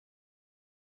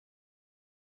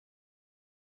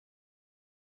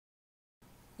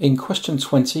In question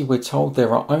 20, we're told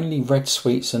there are only red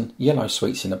sweets and yellow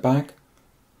sweets in a bag,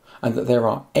 and that there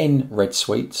are n red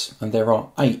sweets and there are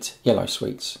 8 yellow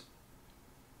sweets.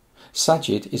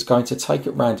 Sajid is going to take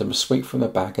at random a sweet from the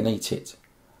bag and eat it,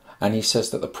 and he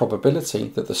says that the probability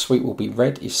that the sweet will be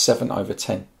red is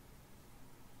 7/10.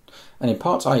 And in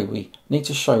part A, we need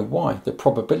to show why the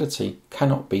probability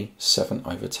cannot be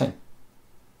 7/10.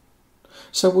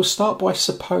 So we'll start by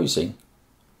supposing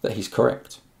that he's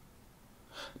correct.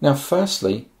 Now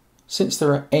firstly, since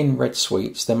there are n red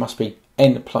sweets, there must be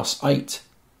n plus 8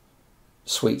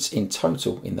 sweets in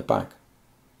total in the bag.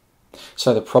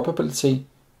 So the probability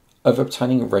of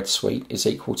obtaining a red sweet is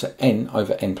equal to n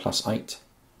over n plus 8.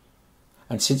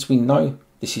 And since we know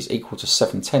this is equal to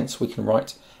 7/10, we can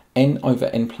write n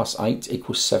over n plus 8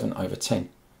 equals 7/10.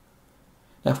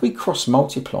 Now if we cross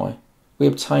multiply, we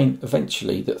obtain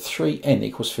eventually that 3n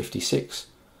equals 56,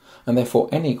 and therefore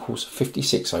n equals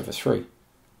 56/3.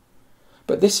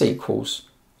 But this equals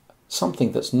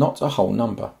something that's not a whole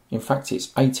number. In fact, it's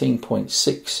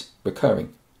 18.6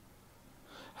 recurring.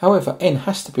 However, n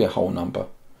has to be a whole number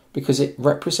because it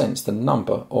represents the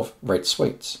number of red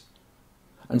sweets,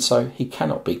 and so he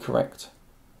cannot be correct.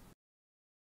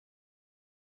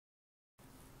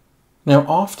 Now,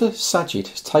 after Sajid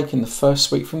has taken the first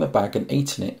sweet from the bag and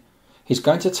eaten it, he's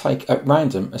going to take at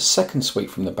random a second sweet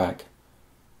from the bag.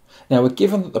 Now, we're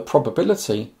given that the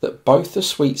probability that both the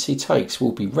sweets he takes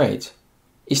will be red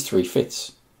is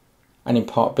 3/5. And in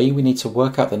part B, we need to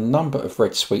work out the number of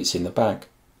red sweets in the bag,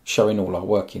 showing all our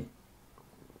working.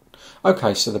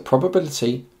 Okay, so the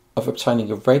probability of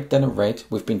obtaining a red then a red,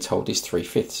 we've been told, is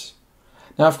 3/5.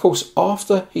 Now, of course,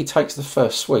 after he takes the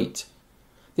first sweet,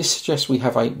 this suggests we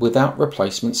have a without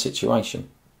replacement situation.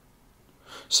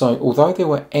 So, although there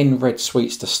were n red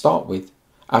sweets to start with,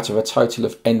 out of a total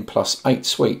of n plus 8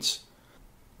 sweets,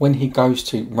 when he goes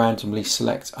to randomly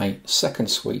select a second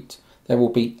sweet, there will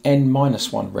be n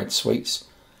minus 1 red sweets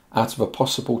out of a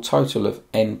possible total of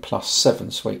n plus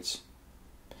 7 sweets.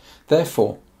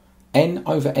 Therefore, n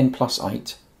over n plus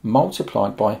 8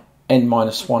 multiplied by n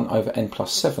minus 1 over n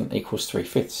plus 7 equals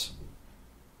 3/5.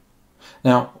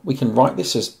 Now, we can write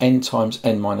this as n times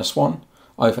n minus 1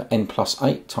 over n plus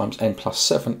 8 times n plus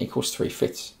 7 equals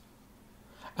 3/5.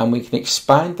 And we can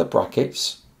expand the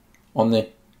brackets on the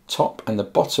top and the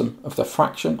bottom of the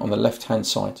fraction on the left hand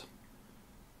side.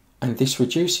 And this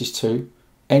reduces to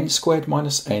n squared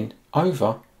minus n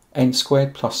over n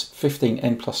squared plus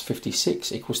 15n plus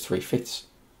 56 equals 3/5.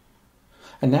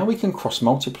 And now we can cross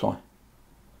multiply.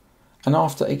 And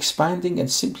after expanding and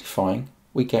simplifying,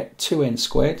 we get 2n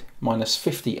squared minus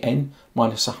 50n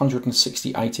minus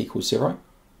 168 equals 0.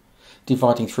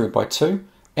 Dividing through by 2,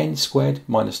 n squared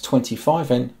minus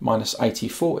 25n minus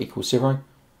 84 equals 0.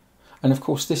 And of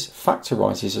course this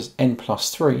factorises as n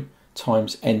plus 3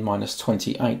 times n minus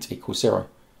 28 equals 0.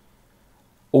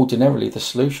 Ordinarily the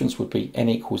solutions would be n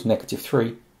equals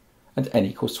 -3 and n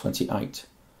equals 28.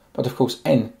 But of course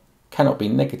n cannot be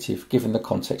negative given the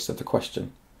context of the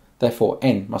question. Therefore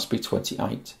n must be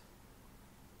 28.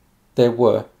 There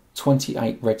were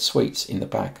 28 red sweets in the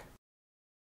bag.